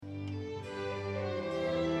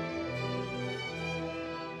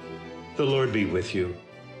The Lord be with you.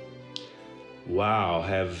 Wow,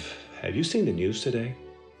 have you seen the news today?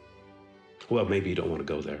 Well, maybe you don't want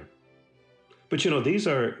to go there. But these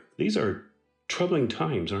are troubling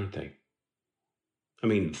times, aren't they? I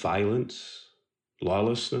mean, violence,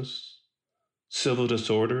 lawlessness, civil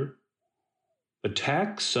disorder,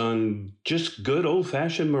 attacks on just good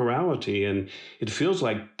old-fashioned morality, and it feels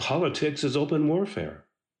like politics is open warfare.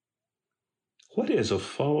 What is a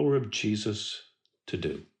follower of Jesus to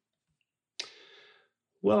do?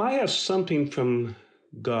 Well, I have something from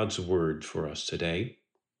God's word for us today.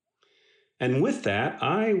 And with that,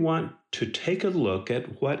 I want to take a look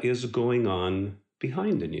at what is going on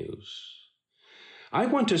behind the news. I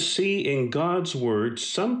want to see in God's word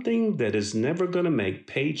something that is never going to make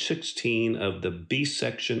page 16 of the B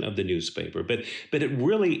section of the newspaper, but it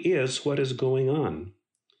really is what is going on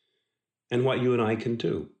and what you and I can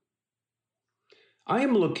do. I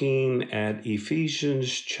am looking at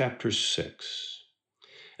Ephesians chapter 6.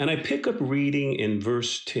 And I pick up reading in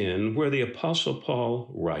verse 10, where the Apostle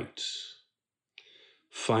Paul writes,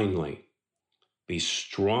 "Finally, be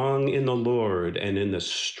strong in the Lord and in the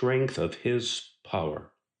strength of his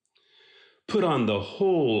power. Put on the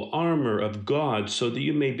whole armor of God so that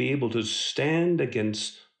you may be able to stand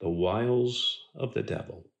against the wiles of the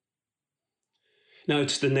devil." Now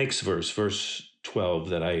it's the next verse 12,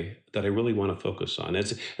 that I really want to focus on,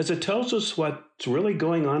 as it tells us what's really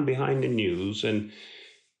going on behind the news and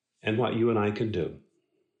what you and I can do.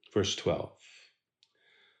 Verse 12.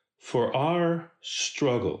 "For our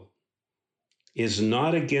struggle is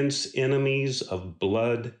not against enemies of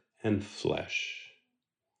blood and flesh."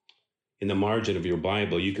 In the margin of your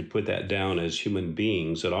Bible, you could put that down as human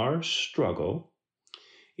beings, that our struggle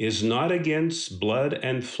is not against blood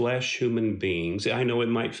and flesh human beings. I know it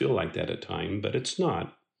might feel like that at times, but it's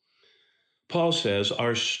not. Paul says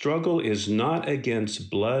our struggle is not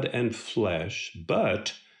against blood and flesh,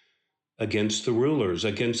 but against the rulers,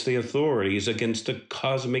 against the authorities, against the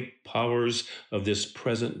cosmic powers of this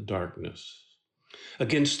present darkness,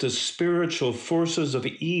 against the spiritual forces of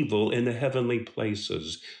evil in the heavenly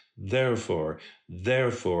places. Therefore,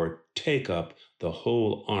 take up the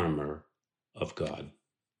whole armor of God.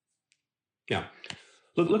 Now,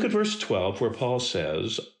 look at verse 12, where Paul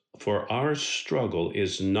says, "For our struggle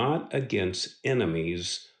is not against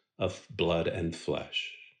enemies of blood and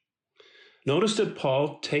flesh." Notice that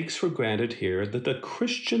Paul takes for granted here that the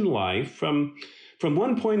Christian life, from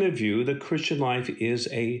one point of view, the Christian life is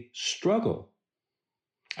a struggle.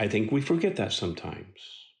 I think we forget that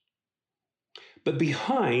sometimes. But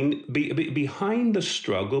behind the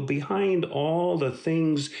struggle, behind all the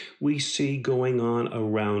things we see going on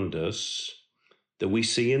around us, that we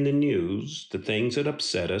see in the news, the things that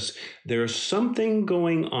upset us, there's something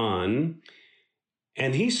going on.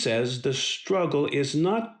 And he says the struggle is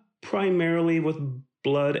not primarily with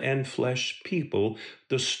blood and flesh people.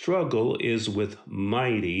 The struggle is with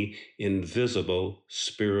mighty, invisible,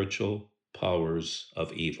 spiritual powers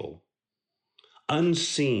of evil.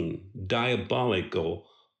 Unseen, diabolical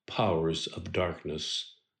powers of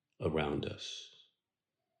darkness around us.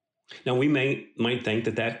 Now, we might think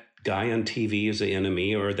that guy on TV is the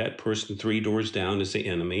enemy, or that person 3 doors down is the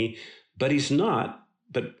enemy, but he's not.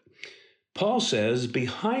 But Paul says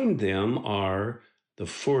behind them are the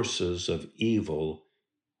forces of evil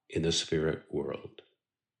in the spirit world.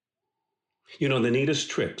 You know, the neatest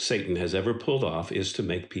trick Satan has ever pulled off is to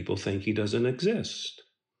make people think he doesn't exist,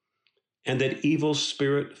 and that evil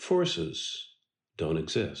spirit forces don't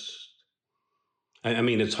exist. I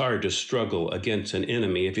mean, it's hard to struggle against an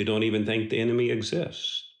enemy if you don't even think the enemy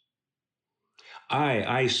exists.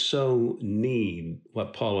 I so need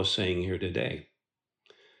what Paul is saying here today.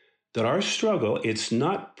 That our struggle, it's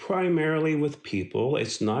not primarily with people,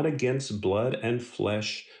 it's not against blood and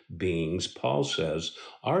flesh beings. Paul says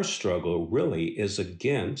our struggle really is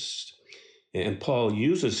against, and Paul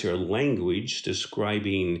uses here language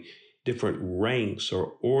describing different ranks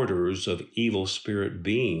or orders of evil spirit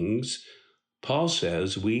beings. Paul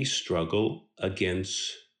says we struggle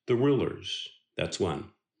against the rulers. That's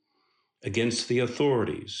 1. Against the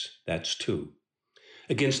authorities. That's 2.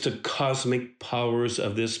 Against the cosmic powers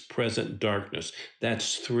of this present darkness.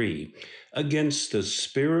 That's 3. Against the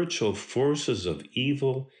spiritual forces of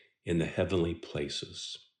evil in the heavenly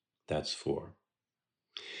places. That's 4.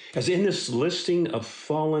 As in this listing of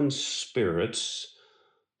fallen spirits,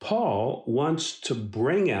 Paul wants to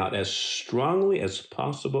bring out as strongly as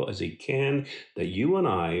possible as he can that you and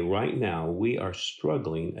I, right now, we are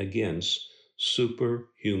struggling against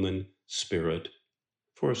superhuman spirit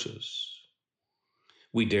forces.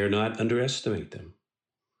 We dare not underestimate them.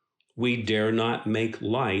 We dare not make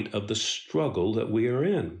light of the struggle that we are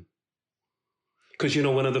in. Because,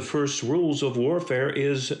 one of the first rules of warfare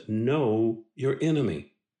is know your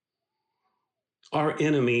enemy. Our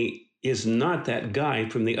enemy is not that guy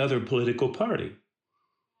from the other political party.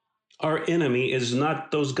 Our enemy is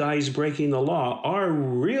not those guys breaking the law. Our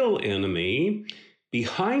real enemy,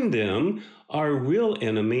 behind them, our real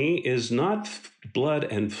enemy is not blood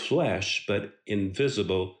and flesh, but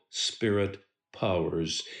invisible spirit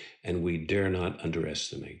powers, and we dare not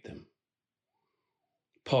underestimate them.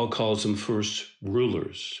 Paul calls them first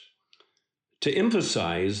rulers to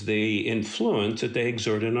emphasize the influence that they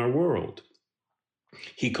exert in our world.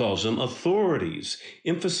 He calls them authorities,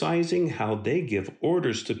 emphasizing how they give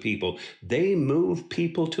orders to people. They move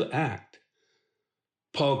people to act.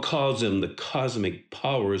 Paul calls them the cosmic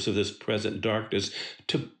powers of this present darkness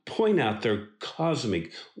to point out their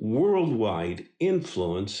cosmic, worldwide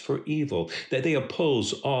influence for evil, that they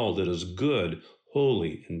oppose all that is good,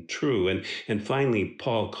 holy, and true. And finally,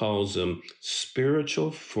 Paul calls them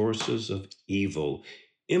spiritual forces of evil,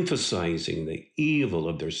 emphasizing the evil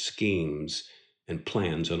of their schemes and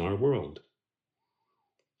plans in our world.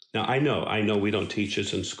 Now, I know we don't teach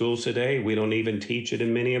this in schools today. We don't even teach it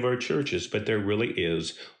in many of our churches, but there really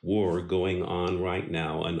is war going on right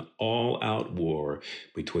now, an all-out war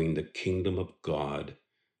between the kingdom of God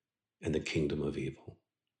and the kingdom of evil.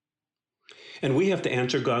 And we have to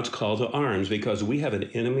answer God's call to arms because we have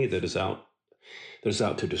an enemy that is out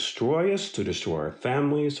to destroy us, to destroy our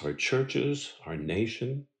families, our churches, our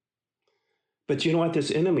nation. But you know what?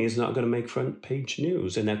 This enemy is not going to make front page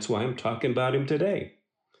news, and that's why I'm talking about him today.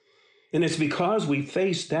 And it's because we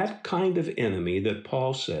face that kind of enemy that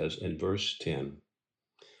Paul says in verse 10,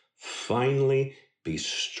 finally, be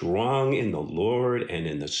strong in the Lord and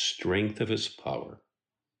in the strength of his power.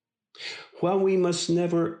 While we must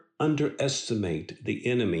never underestimate the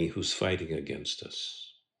enemy who's fighting against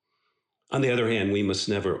us, on the other hand, we must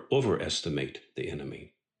never overestimate the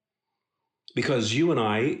enemy. Because you and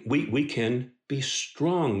I, we can be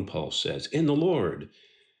strong, Paul says, in the Lord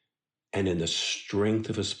and in the strength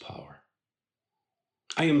of his power.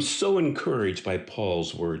 I am so encouraged by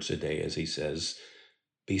Paul's words today as he says,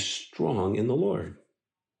 be strong in the Lord.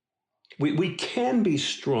 We can be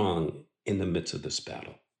strong in the midst of this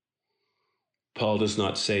battle. Paul does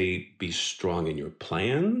not say be strong in your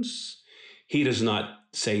plans. He does not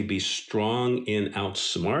say be strong in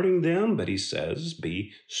outsmarting them, but he says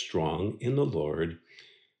be strong in the Lord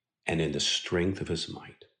and in the strength of his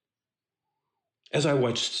might. As I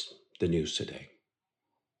watched the news today,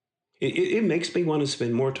 it makes me want to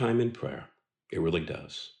spend more time in prayer. It really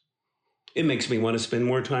does. It makes me want to spend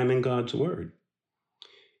more time in God's word.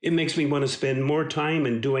 It makes me want to spend more time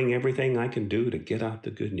in doing everything I can do to get out the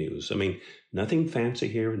good news. I mean, nothing fancy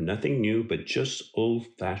here, nothing new, but just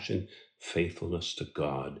old-fashioned faithfulness to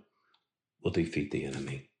God will defeat the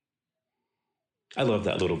enemy. I love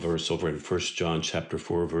that little verse over in 1 John chapter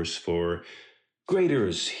 4, verse 4. Greater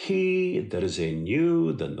is he that is in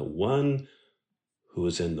you than the one who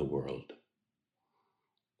is in the world.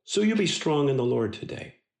 So you be strong in the Lord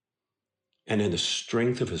today and in the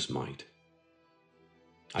strength of his might.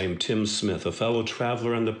 I am Tim Smith, a fellow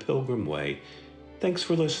traveler on the Pilgrim Way. Thanks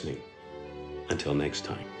for listening. Until next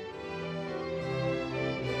time.